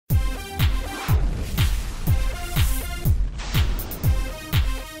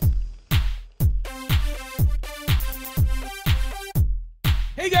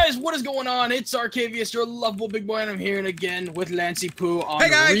what is going on? It's Arcavius, your lovable big boy, and I'm here again with Lanceypooh on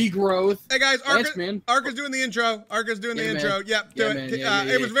Regrowth. Hey guys, man. Arca's doing the intro. Arca's doing the intro. Yep, do it.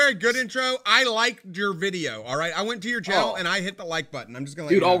 It was a very good intro. I liked your video, all right? I went to your channel and I hit the like button. I'm just gonna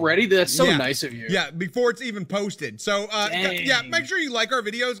let you know. Already? That's so nice of you. Yeah, before it's even posted. So, yeah, make sure you like our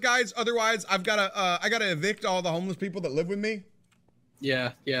videos, guys. Otherwise, I gotta evict all the homeless people that live with me.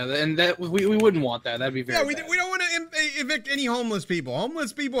 Yeah, and that we wouldn't want that. That'd be very bad. We don't want to evict any homeless people.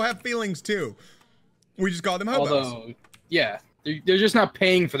 Homeless people have feelings too. We just call them hobos. Although, yeah, they're just not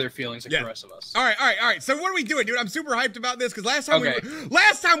paying for their feelings like the rest of us. All right. So what are we doing, dude? I'm super hyped about this because last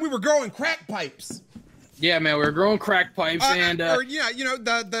time we were growing crack pipes. Yeah, man, we were growing crack pipes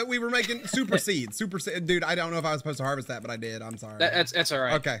we were making super seeds. Dude, I don't know if I was supposed to harvest that, but I did. I'm sorry. That's all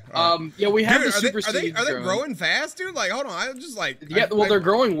right. Okay. All right. Yeah, we have the super seeds. Are they growing fast, dude? Like, hold on. I just like. Yeah, they're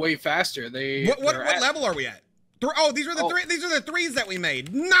growing way faster. What level are we at? Oh, these are the three. These are the threes that we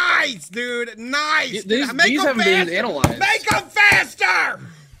made. Nice, dude. Nice. These haven't been analyzed. Make them faster.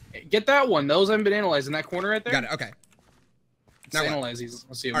 Get that one. Those haven't been analyzed in that corner right there. Got it. Okay. Let's analyze these.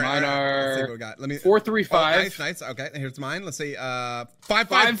 Let's see. Mine are. Let's see what we got. Let me. 4, 3, 5. Nice. Okay, here's mine. Let's see. 5,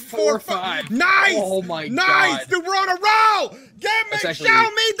 4, 5. Nice. Oh my god. Nice, dude. We're on a roll. Show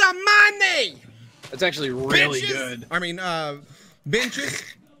me the money. That's actually really good. I mean, benches.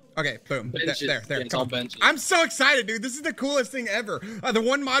 Okay, boom. Benches. There. Yeah, it's all benches. I'm so excited, dude. This is the coolest thing ever. The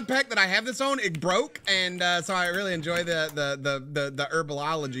one mod pack that I have this on, it broke, and so I really enjoy the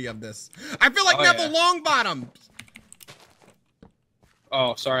herbology of this. I feel like Neville Longbottom.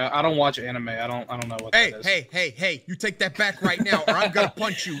 Oh, sorry. I don't watch anime. I don't know what that is. Hey! You take that back right now, or I'm gonna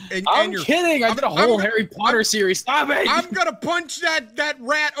punch you. I'm kidding. I did a whole Harry Potter series. Stop it! I'm gonna punch that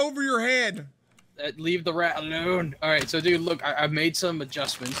rat over your head. Leave the rat alone. All right, so dude, look, I've made some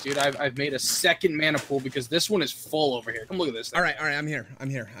adjustments, dude. I've made a second mana pool because this one is full over here. Come look at this thing. All right, I'm here. All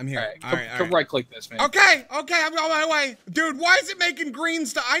right, come right click this, man. Okay, I'm on my way, dude. Why is it making green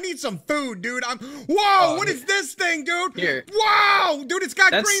stuff? I need some food, dude. Whoa, what is this thing, dude? Here. Wow, dude, it's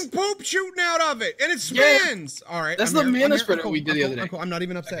got green poop shooting out of it, and it spins. All right, that's the mana spreader we did the other day. I'm not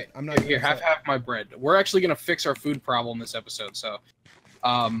even upset. Okay. I'm not here. Have half my bread. We're actually gonna fix our food problem this episode.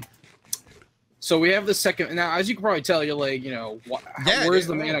 So we have the second. Now, as you can probably tell, you're like, where's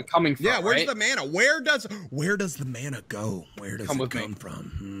the mana coming from? Yeah, where's the mana? Where does the mana go? Where does it come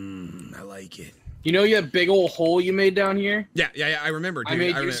from? I like it. You know that big old hole you made down here? Yeah. I remember, dude. I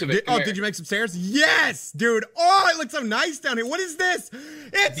made use of it. Did you make some stairs? Yes, dude. Oh, it looks so nice down here. What is this?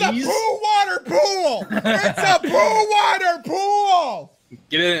 It's a pool water pool. It's a pool water pool.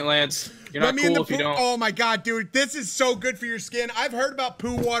 Get in it, Lance. You're not cool if you don't. Oh my god, dude, this is so good for your skin. I've heard about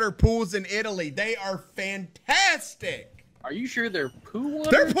poo water pools in Italy. They are fantastic. Are you sure they're poo water?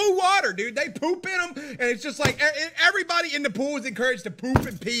 They're poo water, dude. They poop in them, and it's just like everybody in the pool is encouraged to poop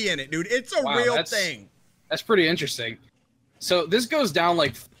and pee in it, dude. It's a real thing. That's pretty interesting. So this goes down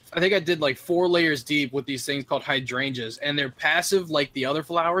like, I think I did like 4 layers deep with these things called hydrangeas, and they're passive like the other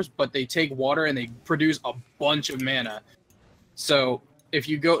flowers, but they take water and they produce a bunch of mana. So if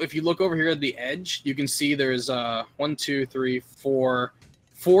you look over here at the edge, you can see there's 1, 2, 3, 4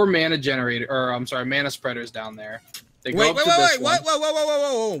 mana generator, or I'm sorry, mana spreaders down there. Wait,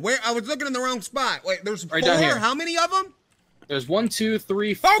 whoa! Where? I was looking in the wrong spot. Wait, there's 4. How many of them? There's 1, 2,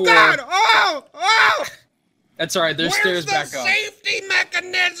 3, 4. Oh God! Oh! That's all right. There's stairs back up. Where's the safety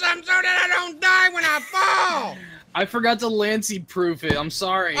mechanism so that I don't die when I fall? I forgot to Lanceypooh it. I'm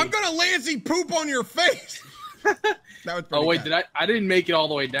sorry. I'm gonna Lancey poop on your face. That was pretty bad. I didn't make it all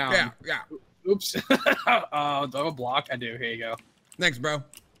the way down. Yeah. Oops. Do I have a block? I do. Here you go. Thanks, bro.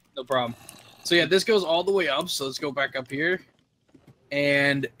 No problem. So yeah, this goes all the way up. So let's go back up here,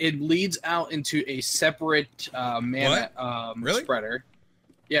 and it leads out into a separate mana spreader.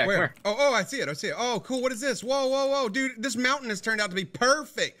 Yeah. Where? Oh, I see it. Oh, cool. What is this? Whoa, dude! This mountain has turned out to be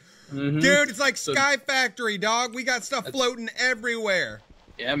perfect. Dude, it's like Sky Factory, dog. We got stuff floating everywhere.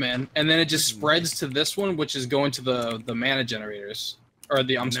 Yeah, man. And then it just spreads to this one, which is going to the mana generators. Or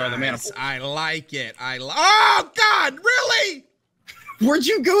the mana pool. I like it. Oh, God, really? Where'd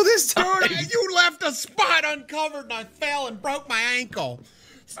you go this time? Dude, you left a spot uncovered and I fell and broke my ankle.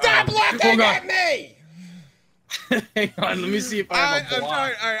 Stop looking at me! Hang on, let me see if I have a block. All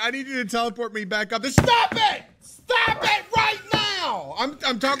right, I need you to teleport me back up. Stop it! Stop it right now!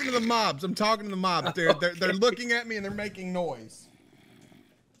 I'm talking to the mobs. Dude. They're looking at me and they're making noise.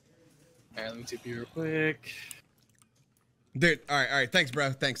 All right, let me tip you real quick. Dude, all right, thanks,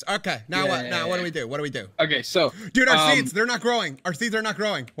 bro, thanks. Okay, now what? Now what do we do? Okay, so dude, our seeds, they're not growing. Our seeds are not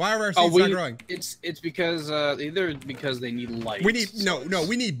growing. Why are our seeds not growing? It's because either because they need light. We need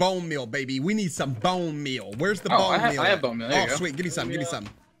we need bone meal, baby. We need some bone meal. Where's the bone meal? I have bone meal. There you go. Sweet, give me some.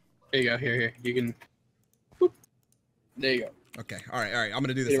 There you go. Here. You can. Boop. There you go. Okay. All right. I'm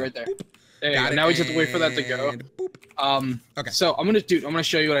gonna do this right there. Boop. There you go. Now we just have to wait for that to go. Boop. Okay. So I'm gonna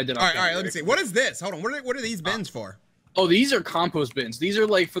show you what I did. All right. Let me see. What is this? Hold on. What are these bins for? Oh, these are compost bins. These are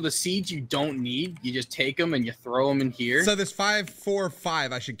like for the seeds you don't need. You just take them and you throw them in here. So this 5, 4,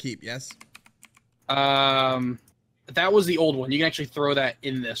 5 I should keep. Yes. That was the old one. You can actually throw that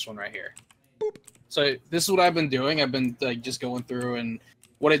in this one right here. Boop. So this is what I've been doing. I've been like just going through, and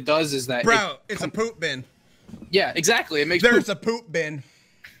what it does is that it's a poop bin. Yeah, exactly. It makes a poop bin.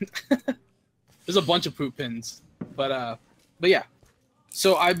 There's a bunch of poop bins, but yeah.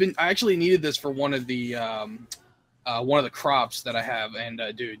 So I actually needed this for one of the crops that I have, and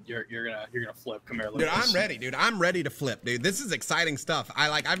dude, you're gonna flip. Come here, look. Dude, I'm ready, dude. I'm ready to flip, dude. This is exciting stuff.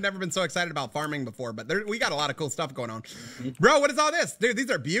 I've never been so excited about farming before, but we got a lot of cool stuff going on. Bro, what is all this? Dude,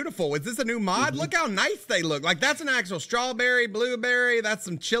 these are beautiful. Is this a new mod? Look how nice they look. Like that's an actual strawberry, blueberry, that's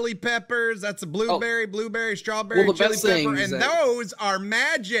some chili peppers, that's a blueberry, strawberry, chili pepper, and those are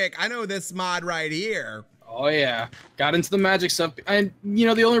magic. I know this mod right here. Oh yeah, got into the magic stuff, and you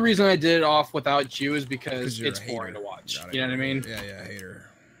know the only reason I did it off without you is because it's boring to watch. You know what I mean? Yeah, hater.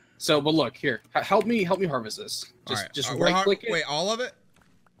 So, but look here, help me harvest this. Just right click it. Wait, all of it?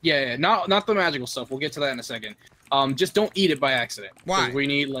 Yeah, not the magical stuff. We'll get to that in a second. Just don't eat it by accident. Why?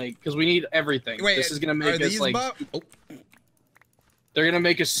 Because we need everything. Wait, this is gonna make us like. They're gonna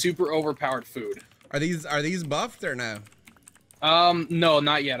make us super overpowered food. Are these buffed or no? No,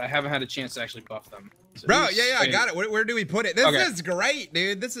 not yet. I haven't had a chance to actually buff them. So bro, yeah, I got it. Where do we put it? This is great,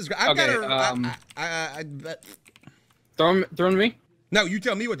 dude. This is great. I've got to. Throw them to me? No, you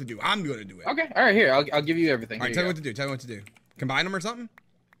tell me what to do. I'm going to do it. Okay, all right, here. I'll give you everything. All right, tell me what to do. Tell me what to do. Combine them or something?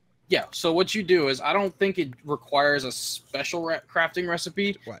 Yeah, so what you do is, I don't think it requires a special crafting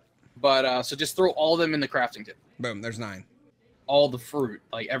recipe. What? But, so just throw all of them in the crafting tip. Boom, there's 9. All the fruit,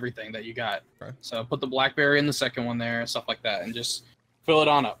 like everything that you got. Okay. So put the blackberry in the second one there, stuff like that, and just fill it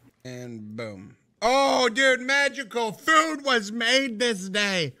on up. And boom. Oh, dude, magical food was made this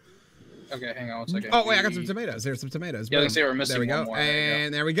day. Okay, hang on one second. Oh, wait, I got some tomatoes. Here's some tomatoes. Yeah, let's see, we're missing there we go. one more.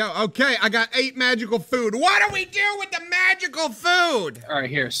 And there we go. Okay, I got 8 magical food. What do we do with the magical food? All right,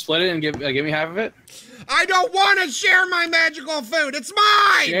 here, split it and give me half of it. I don't want to share my magical food. It's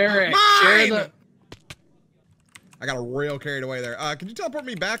mine. Share it. Mine. Share I got real carried away there. Can you teleport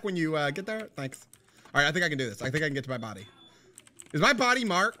me back when you get there? Thanks. All right, I think I can do this. I think I can get to my body. Is my body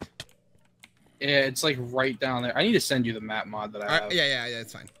marked? Yeah, it's like right down there. I need to send you the map mod that I have. Yeah,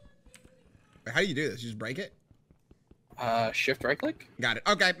 it's fine. Wait, how do you do this? You just break it? Shift right click. Got it.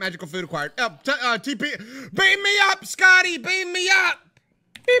 Okay, magical food acquired. TP. Beam me up, Scotty. Beam me up.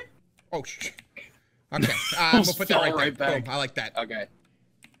 Beep. Oh, shit. Okay, I'm gonna put that right back. Boom, I like that. Okay.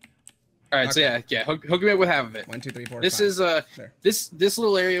 All right, so yeah, hook me up with half of it. 1, 2, 3, 4. This 5. Is this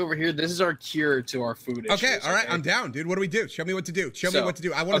little area over here. This is our cure to our food issues. Okay, all right, I'm down, dude. What do we do? Show me what to do. Show me what to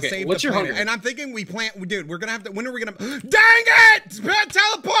do. I want to save the planet. And I'm thinking we plant. Dude, we're gonna have to. When are we gonna? Dang it!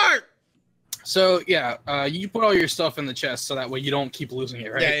 Teleport. So yeah, you put all your stuff in the chest so that way you don't keep losing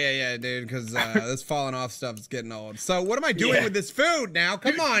it, right? Yeah, dude. Because this falling off stuff is getting old. So what am I doing with this food now?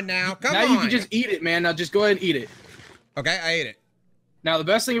 Come on, now. Come on. Now you can just eat it, man. Now just go ahead and eat it. Okay, I ate it. Now, the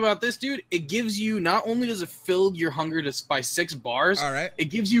best thing about this, dude, it gives you, not only does it fill your hunger by 6 bars, all right, it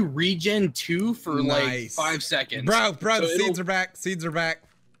gives you regen 2 for like 5 seconds. Bro, so the seeds are back. Seeds are back.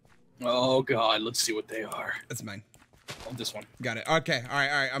 Oh, God. Let's see what they are. That's mine. Oh, this one. Got it. Okay. All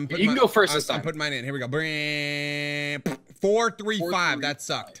right. I'm putting you can go first this time. I'm putting mine in. Here we go. 4, 3, 5. That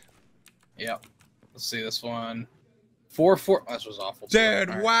sucked. Yep. Let's see this one. 4, 4. Oh, this was awful. Dude,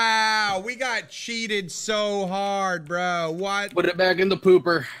 right. Wow. We got cheated so hard, bro. What? Put it back in the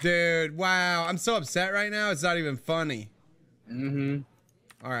pooper. Dude, wow. I'm so upset right now. It's not even funny. Mm-hmm.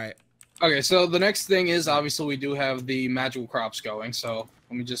 All right. Okay, so the next thing is, obviously, we do have the magical crops going. So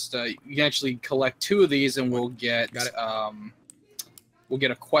let me just, you can actually collect 2 of these and we'll get, we'll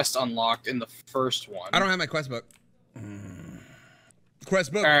get a quest unlocked in the first one. I don't have my quest book.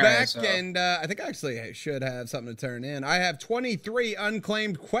 Quest book back, and I think I actually should have something to turn in. I have 23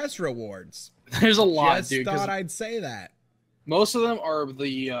 unclaimed quest rewards. There's a lot, dude. Just thought I'd say that. Most of them are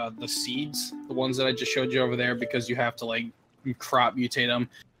the seeds, the ones that I just showed you over there, because you have to like crop mutate them.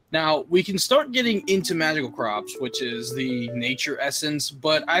 Now we can start getting into magical crops, which is the nature essence,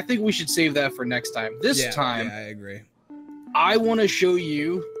 but I think we should save that for next time. This time, I agree. I want to show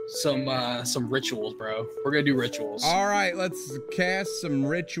you some rituals, bro. We're gonna do rituals. All right, let's cast some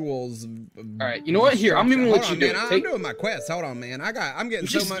rituals. All right, you know what? Here, I'm even gonna let you do it. I'm doing my quest. Hold on, man. I'm getting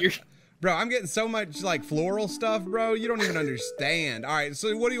so much. Bro, I'm getting so much like floral stuff, bro. You don't even understand. All right,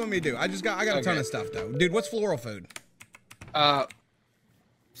 so what do you want me to do? I got a ton of stuff though, dude. What's floral food?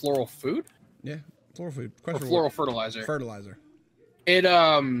 floral food. Yeah, floral food. Or floral fertilizer. Fertilizer. It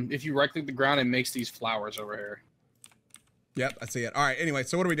if you right click the ground, it makes these flowers over here. Yep, I see it. All right. Anyway,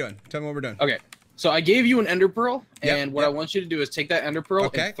 so what are we doing? Tell me what we're doing. Okay. So I gave you an ender pearl, and what I want you to do is take that ender pearl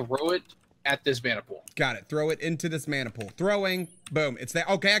and throw it at this mana pool. Got it. Throw it into this mana pool. Throwing. Boom. It's there.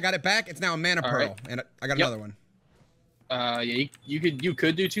 Okay, I got it back. It's now a mana pearl, right. and I got another one. Yeah, you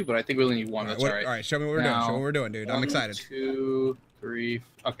could do two, but I think we only need one. That's all right. All right. Show me what we're doing. Show me what we're doing, dude. I'm excited. 2, 3.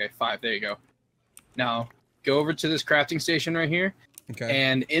 Okay, 5. There you go. Now go over to this crafting station right here. Okay.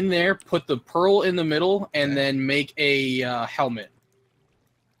 And in there, put the pearl in the middle, and then make a helmet.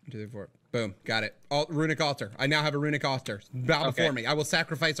 1, 2, 3, 4. Boom. Got it. Runic altar. I now have a runic altar. Bow before me. I will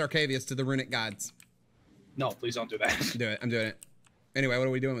sacrifice Arcavius to the runic gods. No, please don't do that. Do it. I'm doing it. Anyway, what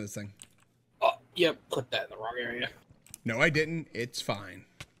are we doing with this thing? Oh, yep. Put that in the wrong area. No, I didn't. It's fine.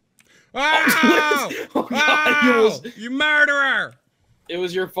 Oh! Oh God, you murderer! It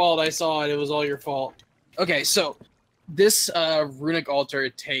was your fault. I saw it. It was all your fault. Okay, so this runic altar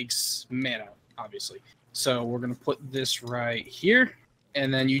takes mana, obviously. So we're going to put this right here.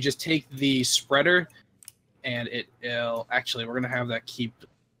 And then you just take the spreader, and it'll... Actually, we're going to have that keep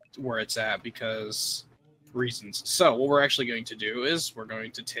where it's at because reasons. So what we're actually going to do is we're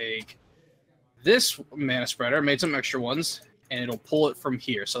going to take this mana spreader, made some extra ones, and it'll pull it from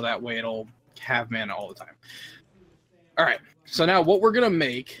here. So that way it'll have mana all the time. All right. So now what we're going to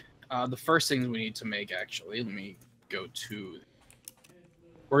make, the first things we need to make, actually, let me go to...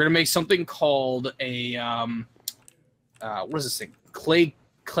 We're going to make something called a... what is this thing?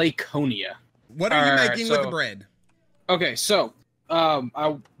 Clayconia. What are you making with the bread? Okay, so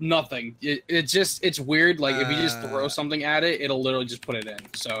nothing. It's weird. Like if you just throw something at it, it'll literally just put it in.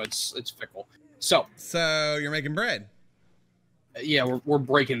 So it's fickle. So you're making bread. Yeah, we're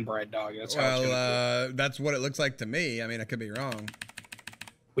breaking bread, dog. That's how it's gonna be. That's what it looks like to me. I mean, I could be wrong.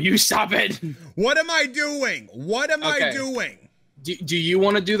 Will you stop it? What am I doing? What am I doing? Do you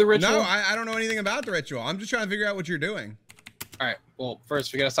want to do the ritual? No, I don't know anything about the ritual. I'm just trying to figure out what you're doing. All right. Well,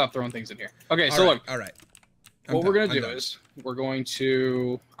 first we gotta stop throwing things in here. Okay. So look. All right. What we're gonna do is we're going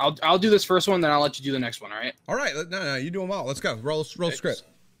to. I'll do this first one, then I'll let you do the next one. All right. All right. No, you do them all. Let's go. Roll script.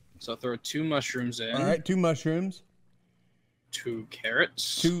 So throw 2 mushrooms in. All right. 2 mushrooms. 2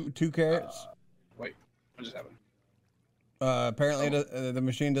 carrots. 2 carrots. Wait. What just happened? Apparently the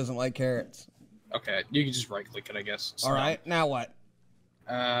machine doesn't like carrots. Okay. You can just right click it, I guess. So, all right. Now what?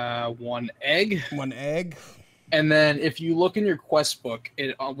 1 egg. 1 egg. And then if you look in your quest book,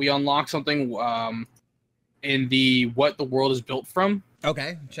 we unlock something in the what the world is built from.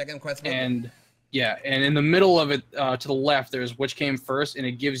 Okay, check in quest book. And yeah, and in the middle of it, to the left, there's which came first, and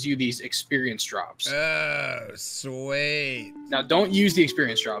it gives you these experience drops. Oh, sweet. Now, don't use the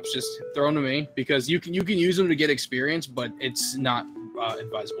experience drops. Just throw them to me because you can use them to get experience, but it's not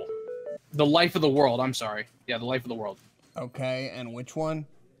advisable. The life of the world. I'm sorry. Yeah, the life of the world. Okay, and which one?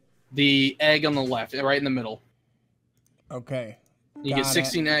 The egg on the left, right in the middle. Okay. You get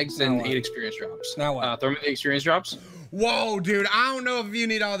 16 eggs and 8 experience drops. Now what? Throw me the experience drops. Whoa, dude! I don't know if you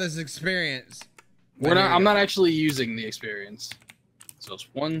need all this experience. I'm not actually using the experience. So it's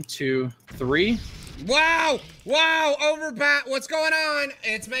 1, 2, 3. Wow! Wow! Overpat! What's going on?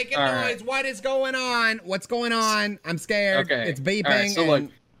 It's making noise. Right. What is going on? What's going on? I'm scared. Okay. It's beeping. Right, so look,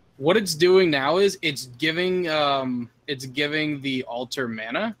 what it's doing now is it's giving the altar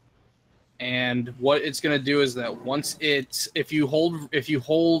mana. And what it's gonna do is that once if you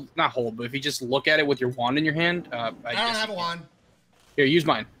just look at it with your wand in your hand. I don't have a wand. Here, use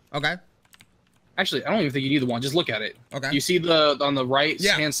mine. Okay. Actually, I don't even think you need the wand. Just look at it. Okay. You see on the right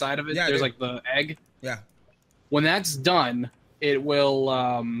hand side of it? Yeah, there's like the egg. Yeah. When that's done, it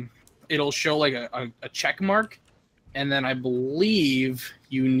will it'll show like a check mark, and then I believe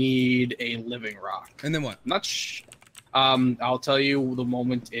you need a living rock. And then what? I'll tell you the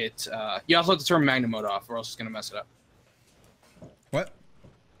moment it. You also have to turn Magna mode off, or else it's gonna mess it up. What?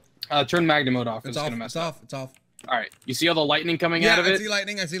 Turn Magna mode off. It's gonna mess it up. It's off. All right. You see all the lightning coming out of it? I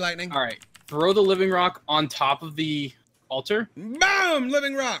see lightning. All right. Throw the living rock on top of the altar. Boom!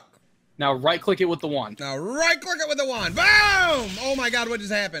 Living rock. Now right-click it with the wand. Boom! Oh my God! What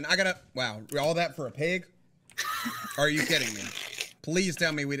just happened? Wow! All that for a pig? Are you kidding me? Please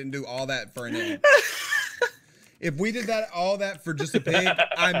tell me we didn't do all that for an egg. If we did all that for just a pig,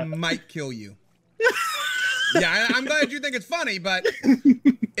 I might kill you. Yeah, I'm glad you think it's funny, but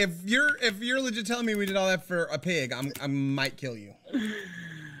if you're legit telling me we did all that for a pig, I might kill you.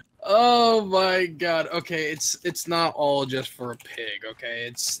 Oh my God. Okay, it's not all just for a pig.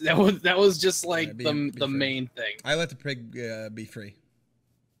 Okay, that was just like the main thing. I let the pig be free.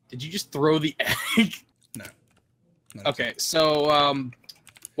 Did you just throw the egg? No. Okay, so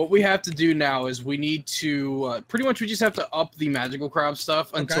what we have to do now is we need to pretty much we just have to up the magical crop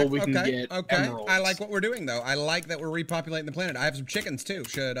stuff until we can get emeralds. I like what we're doing though. I like that we're repopulating the planet. I have some chickens too.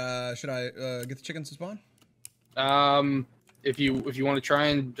 Should I get the chickens to spawn? If you want to try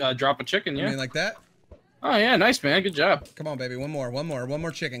and drop a chicken, yeah. You mean like that? Oh yeah, nice man, good job. Come on, baby, one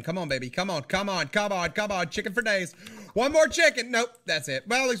more chicken. Come on, baby, come on, chicken for days. One more chicken. Nope, that's it.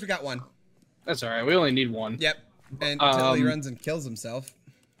 Well, at least we got one. That's all right. We only need one. Yep. And until he runs and kills himself.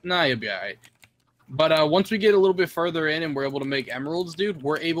 Nah, you'll be all right. But once we get a little bit further in and we're able to make emeralds, dude,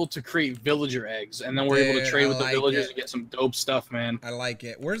 we're able to create villager eggs, and then we're able to trade with the villagers and get some dope stuff, man. I like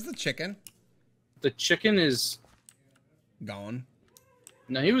it. Where's the chicken? The chicken is gone.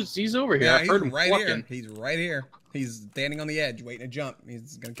 No, he's over here. Yeah, I heard him right clucking. here. He's right here. He's standing on the edge, waiting to jump.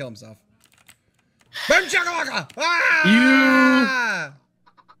 He's gonna kill himself. Boom shakalaka! Ah!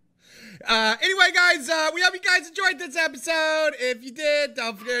 Anyway, guys, we hope you guys enjoyed this episode. If you did,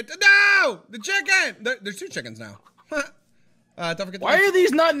 don't forget to the chicken. There's 2 chickens now. Don't forget. Why are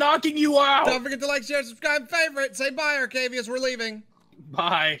these not knocking you out? Don't forget to like, share, subscribe, favorite. Say bye, Arcavius. We're leaving.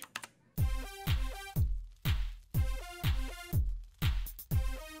 Bye.